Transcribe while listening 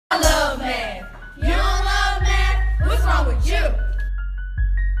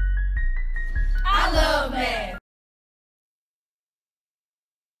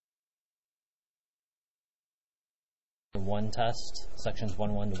Method 1 test, sections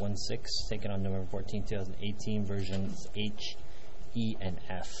 1.1 to 1.6, taken on November 14, 2018, versions H, E, and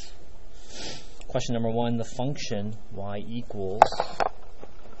F. Question number 1, the function y equals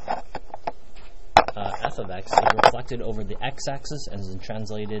f of x is reflected over the x-axis and is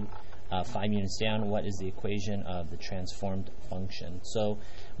translated 5 units down. What is the equation of the transformed function? So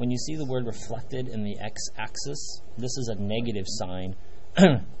when you see the word reflected in the x-axis, this is a negative sign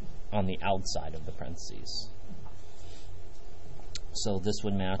on the outside of the parentheses. So this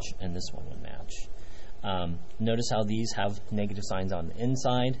would match and this one would match. Notice how these have negative signs on the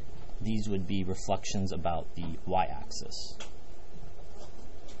inside. These would be reflections about the y-axis.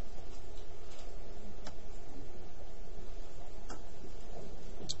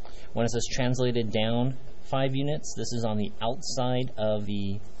 When it says translated down 5 units, this is on the outside of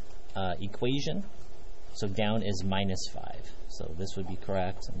the equation. So down is -5. So this would be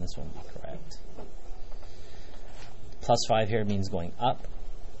correct, and this one would be correct. +5 here means going up.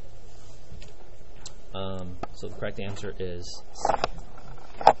 So the correct answer is C.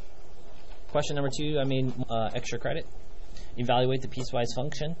 Question number 2, I made extra credit. Evaluate the piecewise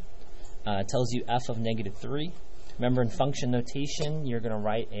function. It tells you f of -3. Remember, in function notation, you're going to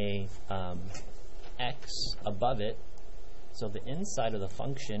write a x above it. So the inside of the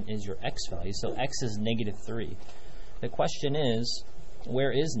function is your x value. So x is -3. The question is,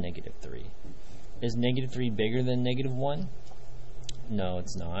 where is -3? Is -3 bigger than -1? No,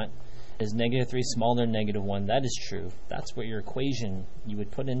 it's not. Is -3 smaller than -1? That is true. That's what your equation you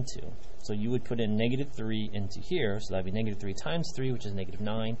would put into. So you would put in -3 into here, so that would be -3 times 3, which is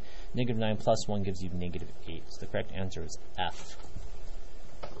 -9. -9 plus 1 gives you -8. So the correct answer is F.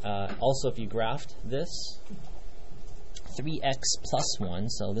 Also, if you graphed this, 3x plus 1,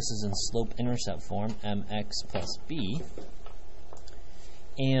 so this is in slope-intercept form, mx plus b,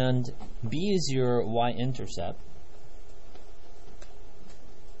 and b is your y-intercept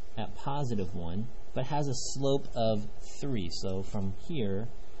at +1, but has a slope of 3. So from here,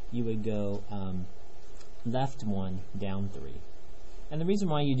 you would go left 1, down 3. And the reason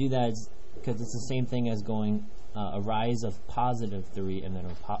why you do that is because it's the same thing as going a rise of +3 and then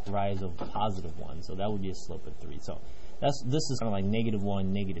a rise of +1. So that would be a slope of 3. So this is kind of like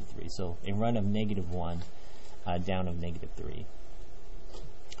 -1, -3. So a run of -1, down of -3.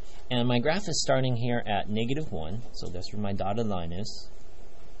 And my graph is starting here at -1. So that's where my dotted line is.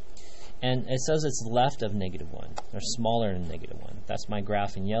 And it says it's left of -1, or smaller than -1. That's my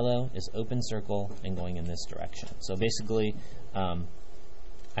graph in yellow, is open circle and going in this direction. So basically, I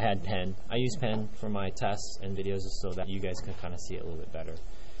had pen. I use pen for my tests and videos so that you guys can kind of see it a little bit better.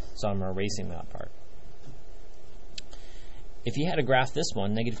 So I'm erasing that part. If you had to graph this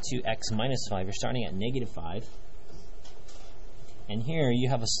one, -2x minus 5, you're starting at -5. And here you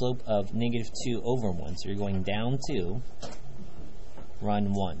have a slope of -2 over 1. So you're going down 2,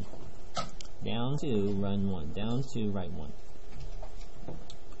 run 1. Down 2, run 1. Down 2, right 1.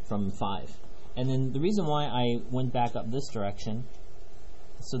 From 5. And then the reason why I went back up this direction,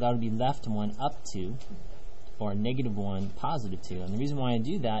 so that would be left 1, up 2, or -1, +2. And the reason why I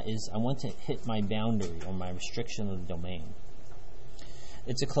do that is I want to hit my boundary, or my restriction of the domain.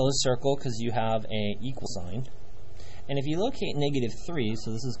 It's a closed circle because you have a equal sign. And if you locate -3,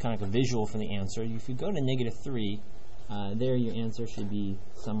 so this is kind of like a visual for the answer, if you go to -3, there your answer should be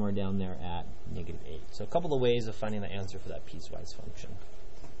somewhere down there at -8. So a couple of ways of finding the answer for that piecewise function.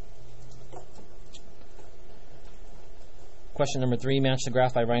 Question number 3, match the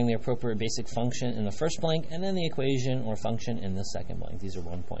graph by writing the appropriate basic function in the first blank and then the equation or function in the second blank. These are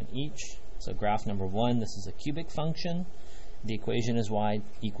 1 point each. So graph number 1, this is a cubic function. The equation is y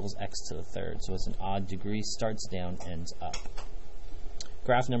equals x to the third. So it's an odd degree, starts down, ends up.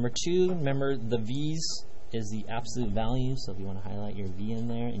 Graph number 2, remember the v's is the absolute value, so if you want to highlight your v in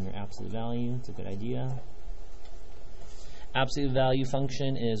there in your absolute value, it's a good idea. Absolute value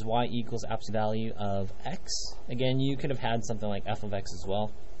function is y equals absolute value of x. Again, you could have had something like f of x as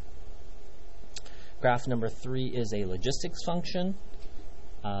well. Graph number 3 is a logistics function.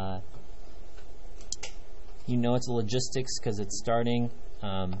 You know it's a logistics because it's starting.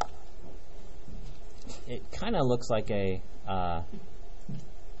 It kind of looks like a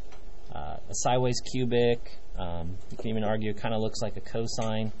sideways cubic. You can even argue it kind of looks like a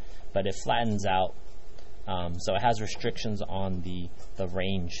cosine, but it flattens out. So it has restrictions on the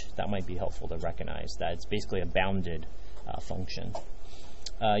range. That might be helpful to recognize that it's basically a bounded function.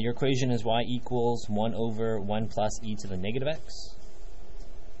 Your equation is y equals 1 over 1 plus e to the negative x.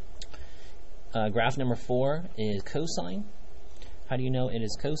 Graph number 4 is cosine. How do you know it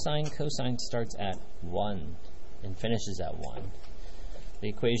is cosine? Cosine starts at 1 and finishes at 1. The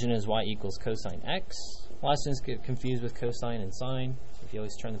equation is y equals cosine x. A lot of students get confused with cosine and sine. If you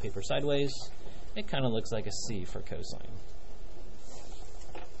always turn the paper sideways, it kind of looks like a C for cosine.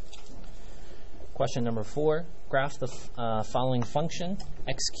 Question number 4, graph the following function,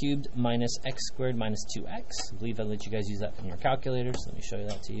 x cubed minus x squared minus 2x. I believe I let you guys use that in your calculators. Let me show you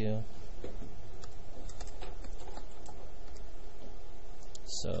that to you.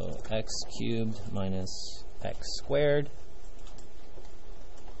 So x cubed minus x squared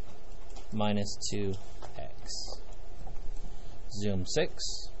minus 2x. Zoom 6.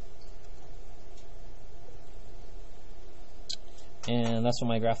 And that's what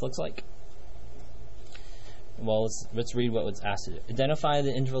my graph looks like. Well, let's read what was asked to do. Identify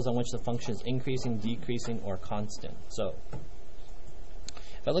the intervals on which the function is increasing, decreasing, or constant. So,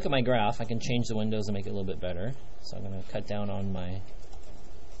 if I look at my graph, I can change the windows and make it a little bit better. So I'm going to cut down on my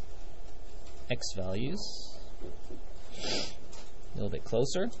x values a little bit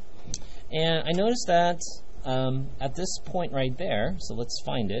closer. And I noticed that at this point right there, so let's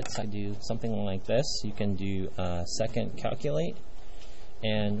find it. So I do something like this. You can do second calculate.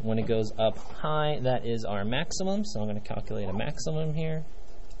 And when it goes up high, that is our maximum. So I'm going to calculate a maximum here.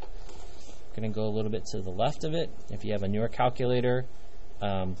 I'm going to go a little bit to the left of it. If you have a newer calculator,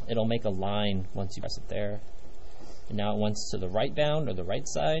 it'll make a line once you press it there. And now it wants to the right bound or the right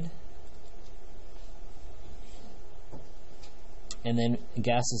side. And then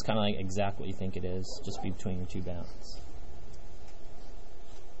gas is kind of like exact what you think it is, just between your two bounds.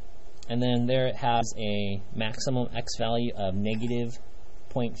 And then there it has a maximum x value of negative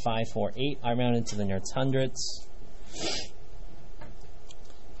 0.548. I rounded to the nearest hundredths.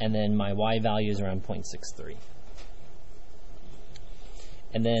 And then my y value is around 0.63.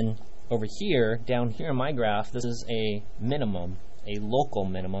 And then over here, down here in my graph, this is a minimum, a local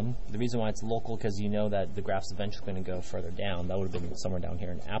minimum. The reason why it's local because you know that the graph's eventually going to go further down. That would have been somewhere down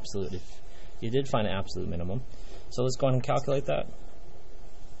here, an absolute, if you did find an absolute minimum. So let's go ahead and calculate that.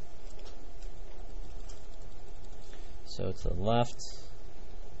 So to the left,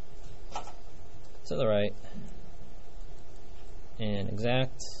 to the right, and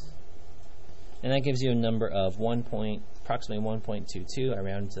exact. And that gives you a number of approximately 1.22. I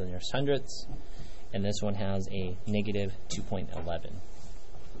rounded to the nearest hundredths. And this one has a negative 2.11.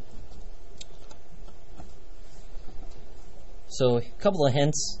 So a couple of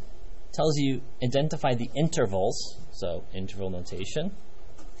hints. Tells you identify the intervals. So interval notation.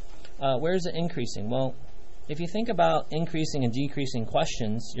 Where is it increasing? Well, if you think about increasing and decreasing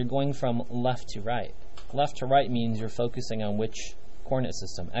questions, you're going from left to right. Left to right means you're focusing on which coordinate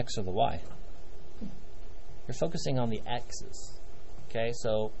system, x or the y. You're focusing on the x's. Okay,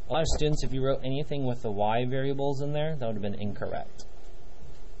 so a lot of students, if you wrote anything with the y variables in there, that would have been incorrect.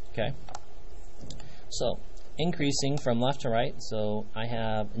 Okay, so increasing from left to right, so I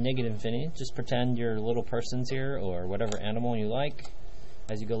have negative infinity. Just pretend your little person's here or whatever animal you like.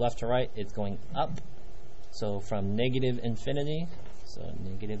 As you go left to right, it's going up. So from negative infinity, so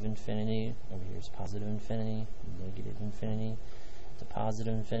negative infinity, over here is positive infinity, negative infinity to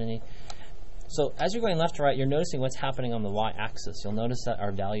positive infinity. So as you're going left to right, you're noticing what's happening on the y-axis. You'll notice that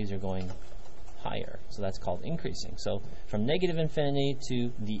our values are going higher. So that's called increasing. So from negative infinity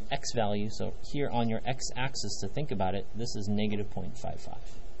to the x value, so here on your x-axis, to think about it, this is negative 0.55.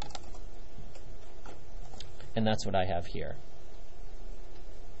 And that's what I have here.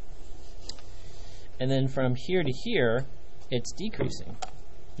 And then from here to here, it's decreasing.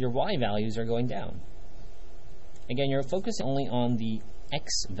 Your y values are going down. Again, you're focusing only on the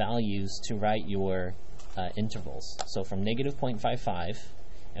x values to write your intervals. So from negative 0.55,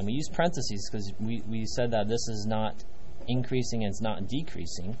 and we use parentheses because we said that this is not increasing and it's not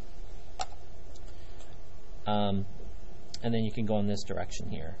decreasing. And then you can go in this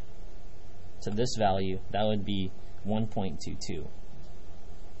direction here. To this value, that would be 1.22.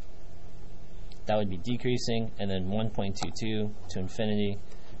 That would be decreasing, and then 1.22 to infinity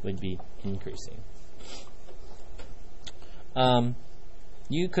would be increasing.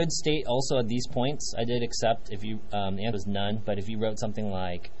 You could state also at these points, I did accept if you, the answer was none, but if you wrote something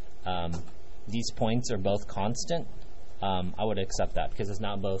like these points are both constant, I would accept that because it's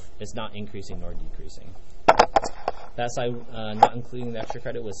not increasing nor decreasing. That's not including the extra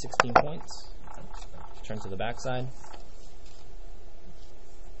credit was 16 points. Turn to the back side.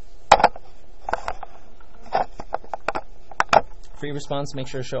 For your response, make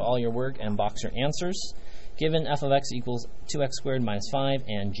sure to show all your work and box your answers. Given f of x equals 2x squared minus 5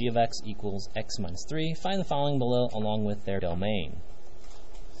 and g of x equals x minus 3, find the following below along with their domain.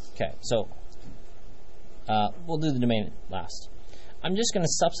 Okay, so we'll do the domain last. I'm just going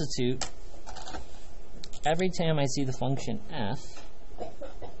to substitute every time I see the function f,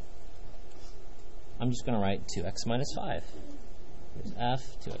 I'm just going to write 2x minus 5. Here's f,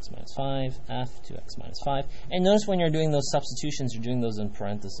 2x minus 5, f, 2x minus 5. And notice when you're doing those substitutions, you're doing those in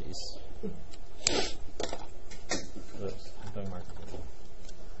parentheses. Oops, I'm mark.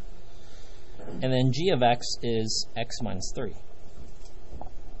 And then g of x is x minus 3.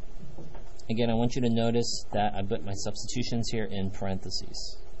 Again, I want you to notice that I put my substitutions here in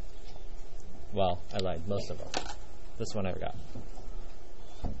parentheses. Well, I lied, most of them. This one I forgot.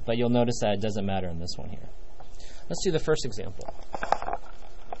 But you'll notice that it doesn't matter in this one here. Let's do the first example.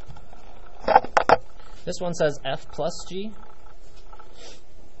 This one says f plus g.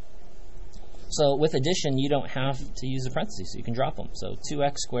 So with addition, you don't have to use the parentheses, so you can drop them. So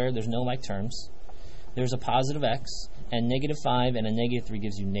 2x squared, there's no like terms. There's a positive x, and negative 5 and a negative 3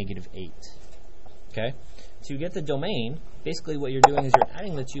 gives you negative 8. Okay? To get the domain, basically what you're doing is you're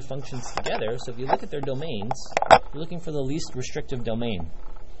adding the two functions together. So if you look at their domains, you're looking for the least restrictive domain.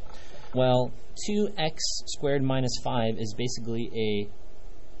 Well, 2x squared minus 5 is basically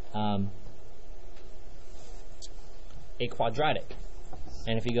a quadratic.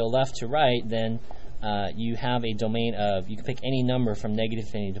 And if you go left to right, then you have a domain of, you can pick any number from negative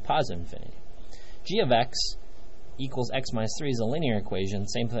infinity to positive infinity. G of x equals x minus 3 is a linear equation,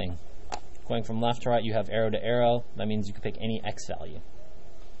 same thing. Going from left to right, you have arrow to arrow. That means you can pick any x value.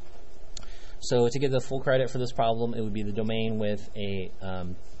 So to get the full credit for this problem, it would be the domain with a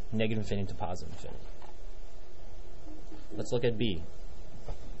negative infinity to positive infinity. Let's look at B.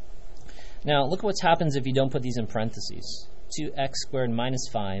 Now, look at what happens if you don't put these in parentheses. 2x squared minus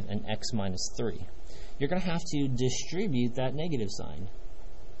 5 and x minus 3. You're going to have to distribute that negative sign.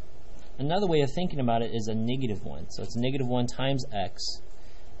 Another way of thinking about it is a negative 1. So it's negative 1 times x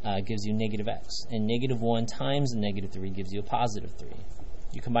gives you negative x. And negative 1 times a negative 3 gives you a positive 3.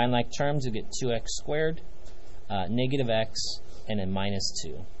 You combine like terms, you get 2x squared, negative x, and a minus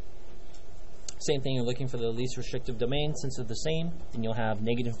 2. Same thing, you're looking for the least restrictive domain. Since they're the same, then you'll have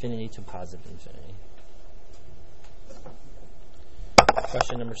negative infinity to positive infinity.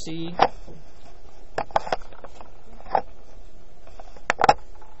 Question number C.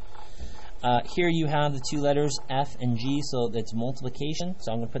 Here you have the two letters F and G, so that's multiplication.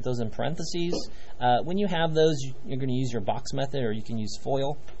 So I'm going to put those in parentheses. When you have those, you're going to use your box method, or you can use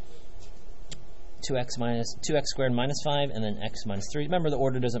FOIL. 2x squared minus 5, and then x minus 3. Remember, the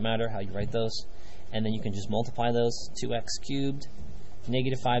order doesn't matter how you write those. And then you can just multiply those. 2x cubed,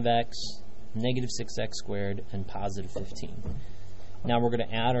 negative 5x, negative 6x squared, and positive 15. Now we're going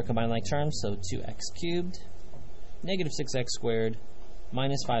to add or combine like terms. So 2x cubed, negative 6x squared,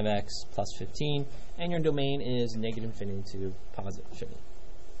 minus 5x plus 15, and your domain is negative infinity to positive infinity.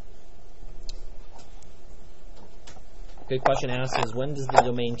 Good question asked is, when does the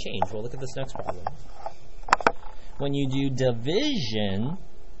domain change? Well, look at this next problem. When you do division,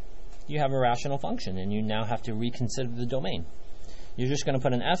 you have a rational function, and you now have to reconsider the domain. You're just going to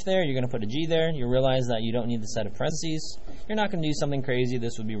put an f there, you're going to put a g there, you realize that you don't need the set of parentheses. You're not going to do something crazy.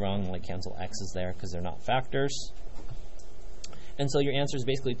 This would be wrong, like cancel x's there, because they're not factors. And so your answer is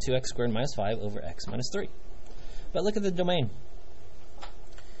basically 2x squared minus 5 over x minus 3. But look at the domain.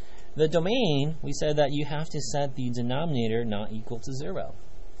 The domain, we said that you have to set the denominator not equal to 0.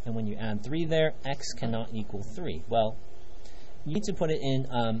 And when you add 3 there, x cannot equal 3. Well, you need to put it in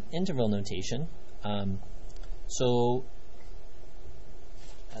interval notation. So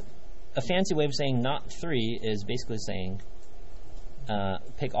a fancy way of saying not 3 is basically saying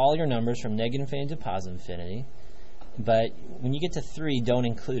pick all your numbers from negative infinity to positive infinity. But when you get to 3, don't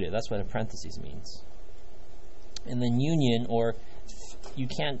include it. That's what a parentheses means. And then union, or you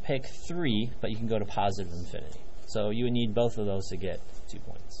can't pick 3, but you can go to positive infinity. So you would need both of those to get 2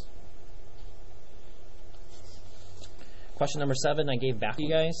 points. Question number 7, I gave back to you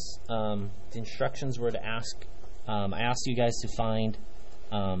guys. The instructions were to ask, I asked you guys to find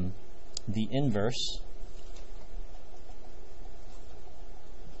the inverse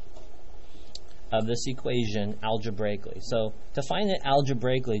of this equation algebraically. So to find it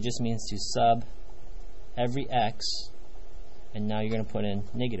algebraically just means to sub every x, and now you're going to put in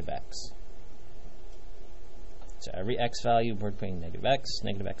negative x. So every x value, we're putting negative x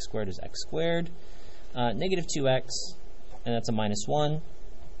squared is x squared, negative 2x, and that's a minus 1.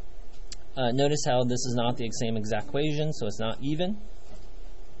 Notice how this is not the same exact equation, so it's not even.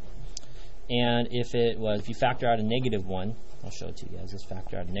 And if you factor out a negative 1, I'll show it to you guys. Let's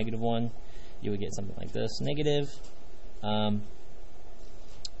factor out a negative 1. You would get something like this: negative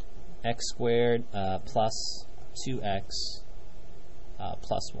x squared plus 2x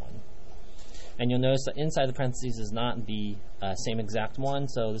plus 1. And you'll notice that inside the parentheses is not the same exact one,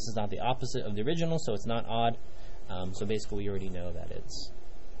 so this is not the opposite of the original, so it's not odd. So basically we already know that it's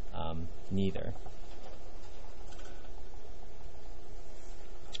neither.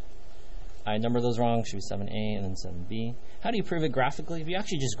 I numbered those wrong. Should be 7a and then 7b. How do you prove it graphically? If you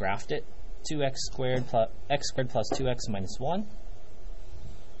actually just graphed it, 2x squared plus 2x minus 1.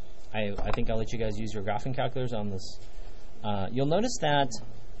 I think I'll let you guys use your graphing calculators on this. You'll notice that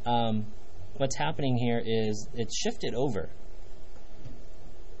what's happening here is it's shifted over.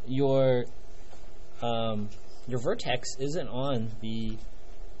 Your vertex isn't on the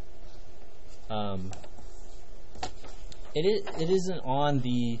it isn't on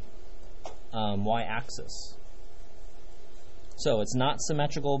the y-axis. So it's not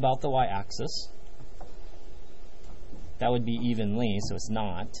symmetrical about the y-axis. That would be evenly, so it's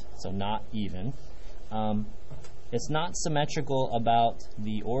not. So not even. It's not symmetrical about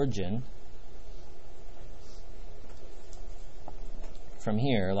the origin. From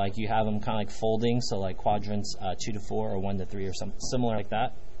here, like you have them kind of like folding, so like quadrants 2 to 4 or 1 to 3 or something similar like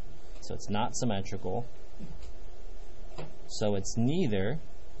that. So it's not symmetrical. So it's neither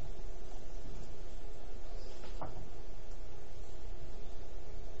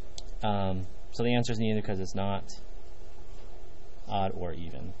so the answer is neither because it's not odd or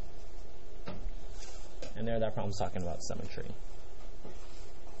even. And there, that problem's talking about symmetry.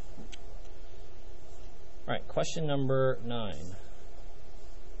 Alright, question number 9.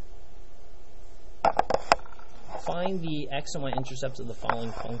 Find the x and y intercepts of the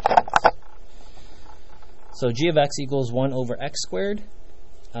following functions. So g of x equals 1 over x squared.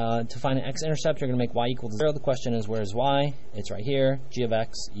 To find an x-intercept, you're going to make y equal to 0. The question is, where is y? It's right here. G of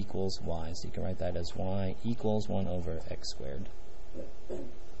x equals y. So you can write that as y equals 1 over x squared.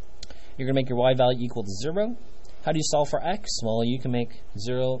 You're going to make your y value equal to 0. How do you solve for x? Well, you can make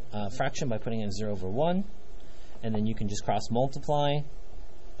 0 fraction by putting in 0 over 1. And then you can just cross multiply.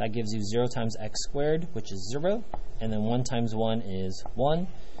 That gives you 0 times x squared, which is 0. And then 1 times 1 is 1.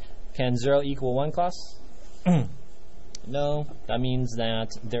 Can 0 equal 1, class? No, that means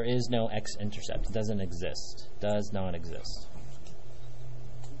that there is no x-intercept. It doesn't exist. Does not exist.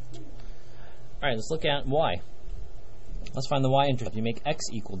 Alright, let's look at y. Let's find the y-intercept. You make x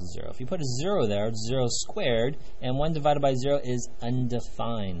equal to 0. If you put a 0 there, it's 0 squared, and 1 divided by 0 is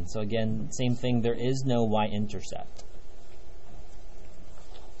undefined. So again, same thing, there is no y-intercept.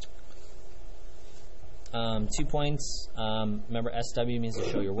 2 points. Remember, SW means to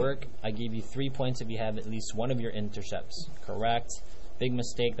show your work. I gave you 3 points if you have at least one of your intercepts correct. Big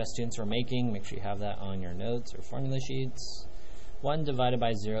mistake that students are making. Make sure you have that on your notes or formula sheets. 1 divided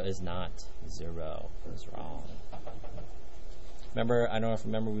by 0 is not 0. That's wrong. Remember, I don't know if you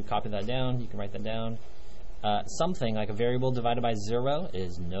remember, we copied that down. You can write that down. Something like a variable divided by 0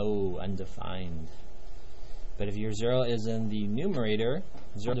 is no, undefined. But if your 0 is in the numerator,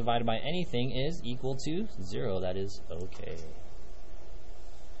 0 divided by anything is equal to 0. That is okay.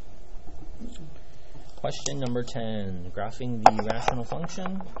 Question number 10. Graphing the rational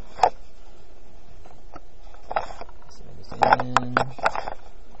function.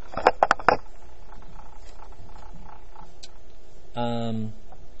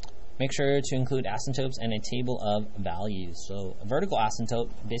 Make sure to include asymptotes and a table of values. So a vertical asymptote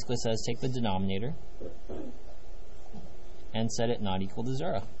basically says take the denominator and set it not equal to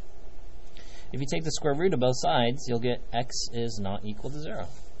 0. If you take the square root of both sides, you'll get x is not equal to 0.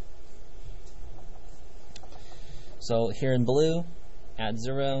 So here in blue, at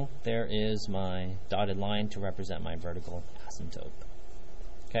 0, there is my dotted line to represent my vertical asymptote.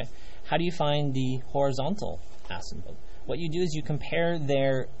 Okay. How do you find the horizontal asymptote? What you do is you compare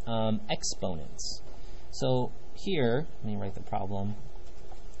their exponents. So here, let me write the problem.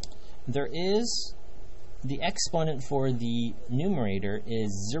 There is the exponent for the numerator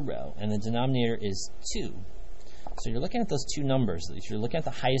is 0, and the denominator is 2. So you're looking at those two numbers. If you're looking at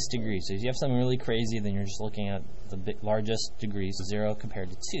the highest degree, so if you have something really crazy, then you're just looking at the largest degree, so 0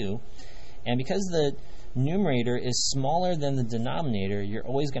 compared to 2. And because the numerator is smaller than the denominator, you're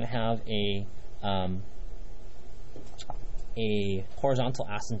always going to have a horizontal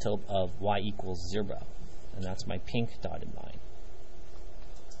asymptote of y equals 0. And that's my pink dotted line.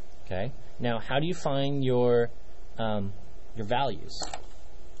 Okay. Now, how do you find your values?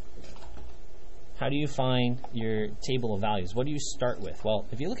 How do you find your table of values? What do you start with? Well,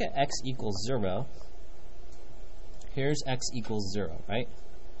 if you look at x equals 0, here's x equals 0, right?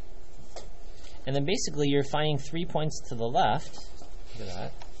 And then basically you're finding 3 points to the left. Look at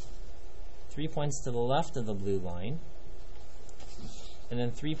that. 3 points to the left of the blue line, and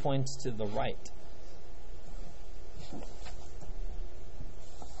then 3 points to the right.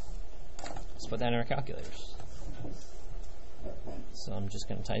 Let's put that in our calculators. So I'm just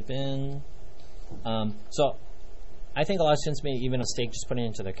going to type in. So I think a lot of students may even mistake just putting it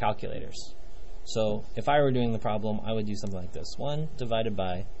into their calculators. So if I were doing the problem, I would do something like this. 1 divided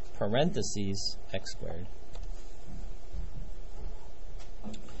by parentheses x squared.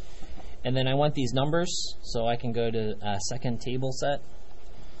 And then I want these numbers, so I can go to second table set.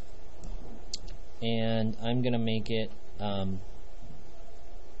 And I'm going to make it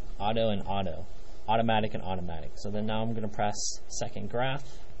auto and auto. Automatic and automatic. So then now I'm going to press second graph.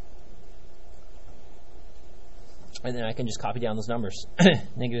 And then I can just copy down those numbers.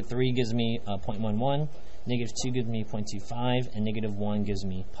 -3 gives me 0.11, -2 gives me 0.25, and -1 gives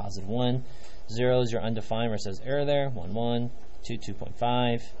me +1. 0 is your undefined where it says error there, 1, 1, 2,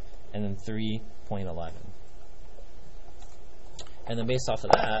 2.5, and then 3, 0.11. And then based off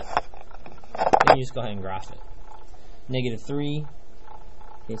of that, then you just go ahead and graph it. -3,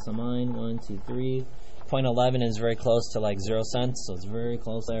 case on mine, 1, 2, 3. 0.11 is very close to like 0 cents, so it's very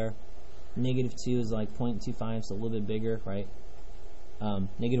close there. -2 is like 0.25, so a little bit bigger, right?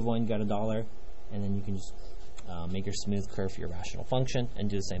 -1, you got $1, and then you can just make your smooth curve for your rational function and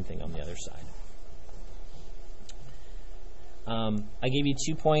do the same thing on the other side. I gave you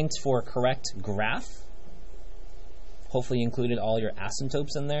 2 points for correct graph. Hopefully you included all your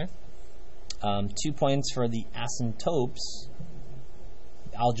asymptotes in there. 2 points for the asymptotes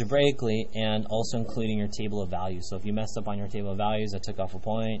algebraically, and also including your table of values. So if you messed up on your table of values, I took off a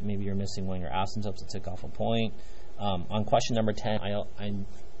point. Maybe you're missing one of your asymptotes, I took off a point. On question number 10,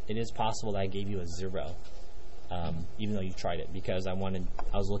 it is possible that I gave you a 0, even though you tried it, because I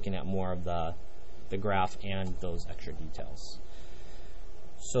was looking at more of the graph and those extra details.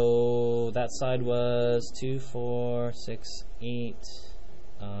 So that side was 2, 4, 6, 8,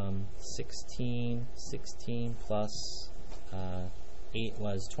 16, 16 plus 8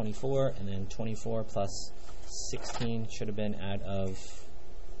 was 24, and then 24 plus 16 should have been out of,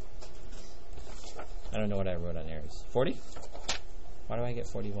 I don't know what I wrote on Aries. 40? Why do I get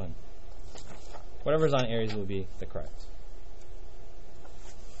 41? Whatever's on Aries will be the correct.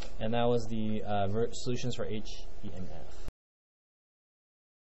 And that was the solutions for H, E, and F.